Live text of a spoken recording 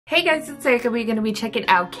Hey guys, it's Erika. We're gonna be checking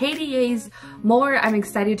out KDA's more. I'm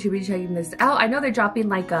excited to be checking this out. I know they're dropping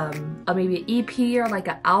like maybe an EP or like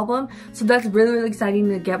an album, so that's really exciting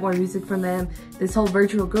to get more music from them. This whole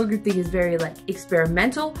virtual girl group thing is very like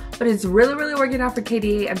experimental, but it's really working out for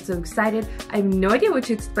KDA. I'm so excited. I have no idea what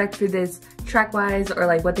to expect for this track wise or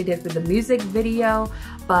like what they did for the music video,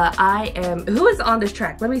 but who is on this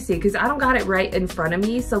track? Let me see, because I don't got it right in front of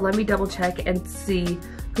me, so let me double check and see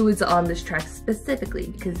who is on this track specifically,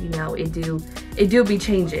 because you know it do be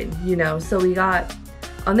changing, you know. So we got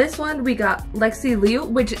on this one, we got Lexi Liu,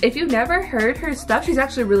 which if you've never heard her stuff, she's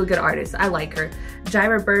actually a really good artist. I like her.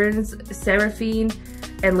 Jira Burns, Seraphine,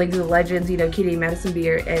 and League of Legends, you know, KDA, Madison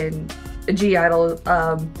Beer, and G Idol,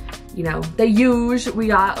 you know, the huge we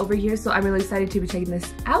got over here. So I'm really excited to be checking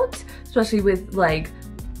this out, especially with like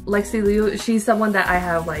Lexi Liu. She's someone that I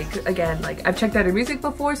have like, again, like I've checked out her music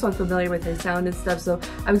before, so I'm familiar with her sound and stuff, so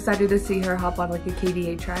I'm excited to see her hop on like a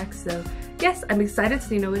KDA track. So yes, I'm excited,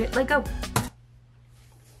 so you know it, like go.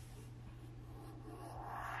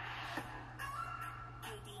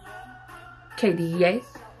 KDA.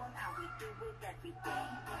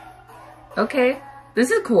 Okay, this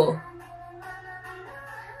is cool.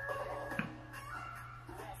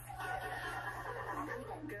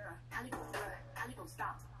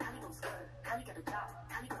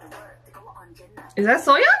 Is that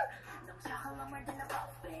Soyeon?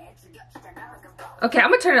 Okay, I'm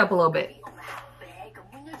gonna turn it up a little bit.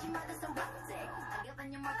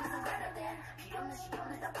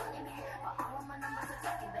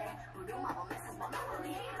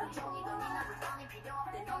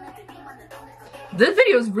 This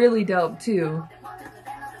video is really dope too.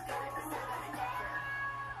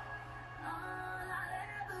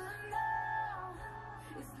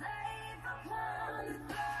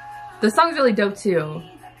 The song's really dope too.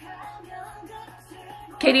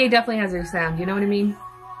 KDA definitely has her sound, you know what I mean?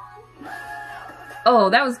 Oh,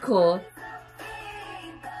 that was cool.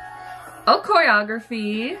 Oh,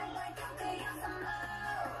 choreography.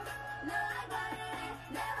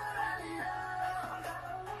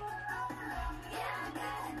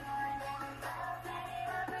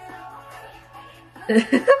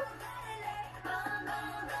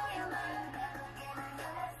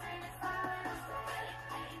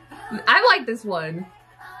 I like this one.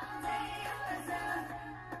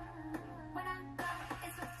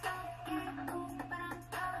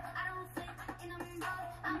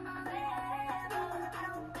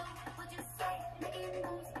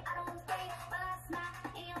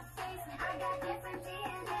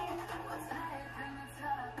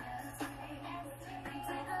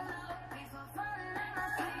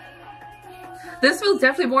 This feels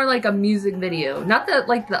definitely more like a music video. Not that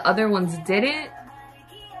like the other ones didn't,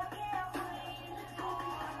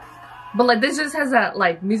 but like this just has that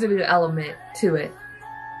like music video element to it.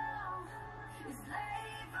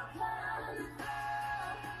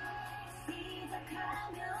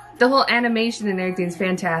 The whole animation and everything is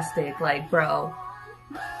fantastic, like bro.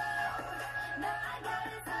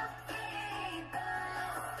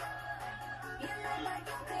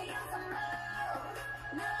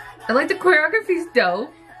 I like the choreography's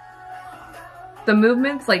dope. The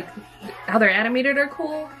movements, like how they're animated, are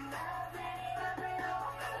cool.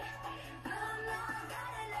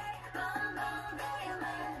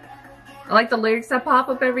 I like the lyrics that pop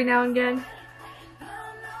up every now and again.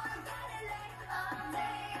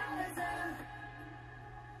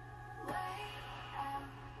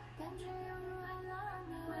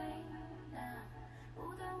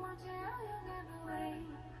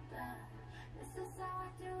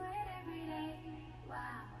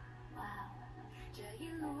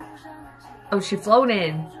 Oh, she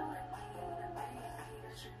floating.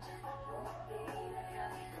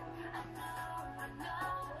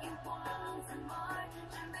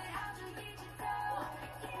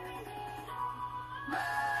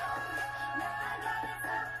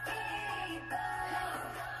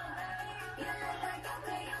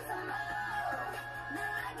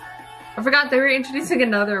 I forgot they were introducing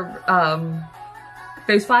another,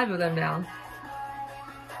 there's 5 of them now.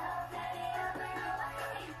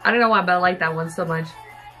 I don't know why, but I like that one so much.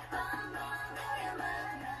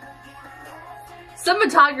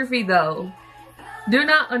 Cinematography though. Do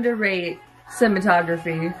not underrate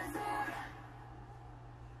cinematography.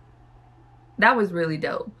 That was really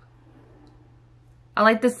dope. I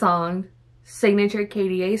like the song. Signature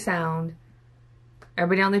KDA sound.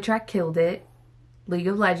 Everybody on the track killed it. League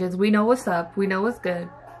of Legends. We know what's up. We know what's good.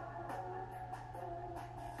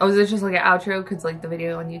 Oh, is this just like an outro? Cause like the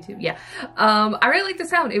video on YouTube. Yeah. I really like the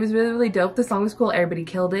sound. It was really dope. The song was cool. Everybody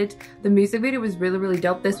killed it. The music video was really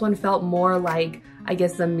dope. This one felt more like I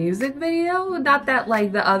guess, a music video. Not that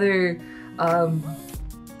like the other,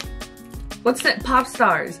 what's that, Pop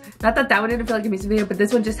Stars. Not that that one didn't feel like a music video, but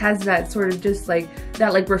this one just has that sort of just like,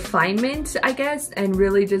 that like refinement, I guess, and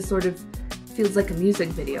really just sort of feels like a music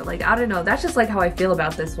video. Like, I don't know, that's just like how I feel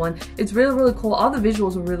about this one. It's really, really cool. All the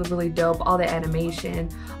visuals were really, really dope. All the animation,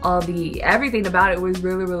 everything about it was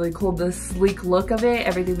really, really cool. The sleek look of it,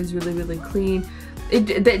 everything was really, really clean.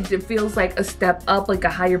 It feels like a step up, like a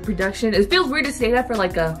higher production. It feels weird to say that for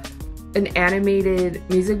like an animated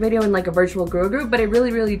music video in like a virtual girl group, but it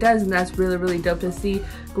really, really does, and that's really, really dope to see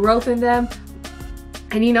growth in them.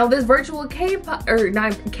 And you know, this virtual K-pop, or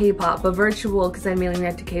not K-pop, but virtual, because I mainly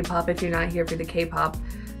react to K-pop. If you're not here for the K-pop,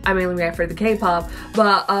 I mainly react for the K-pop.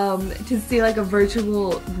 But to see like a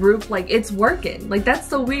virtual group, like, it's working. Like, that's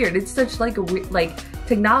so weird. It's such like a weird, like,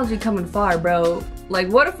 technology coming far, bro. Like,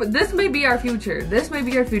 what if this may be our future? This may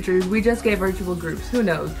be our future. We just get virtual groups. Who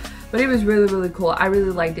knows? But it was really, really cool. I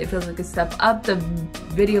really liked it. It feels like a step up. The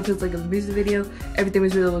video feels like a music video. Everything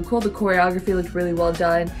was really, really cool. The choreography looked really well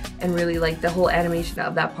done. And really, like, the whole animation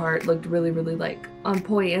of that part looked really, really, like, on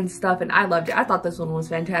point and stuff. And I loved it. I thought this one was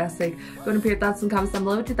fantastic. Go and put your thoughts in the comments down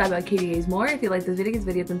below. What you thought about KDA's more. If you like this video, give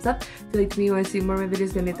this video a thumbs up. If you like me, you want to see more of my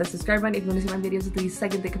videos, go and hit that subscribe button. If you want to see my videos the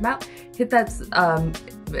second they come out, hit that, want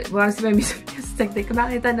to see my music videos the second they come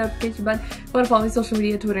out, hit that notification button. If you want to follow me on social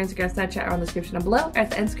media, Twitter, Instagram, Snapchat, are on the description down below. Or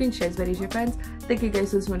at the end screen, share this video with your friends. Thank you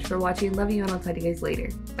guys so much for watching. Love you, and I'll talk to you guys later.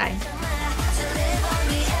 Bye.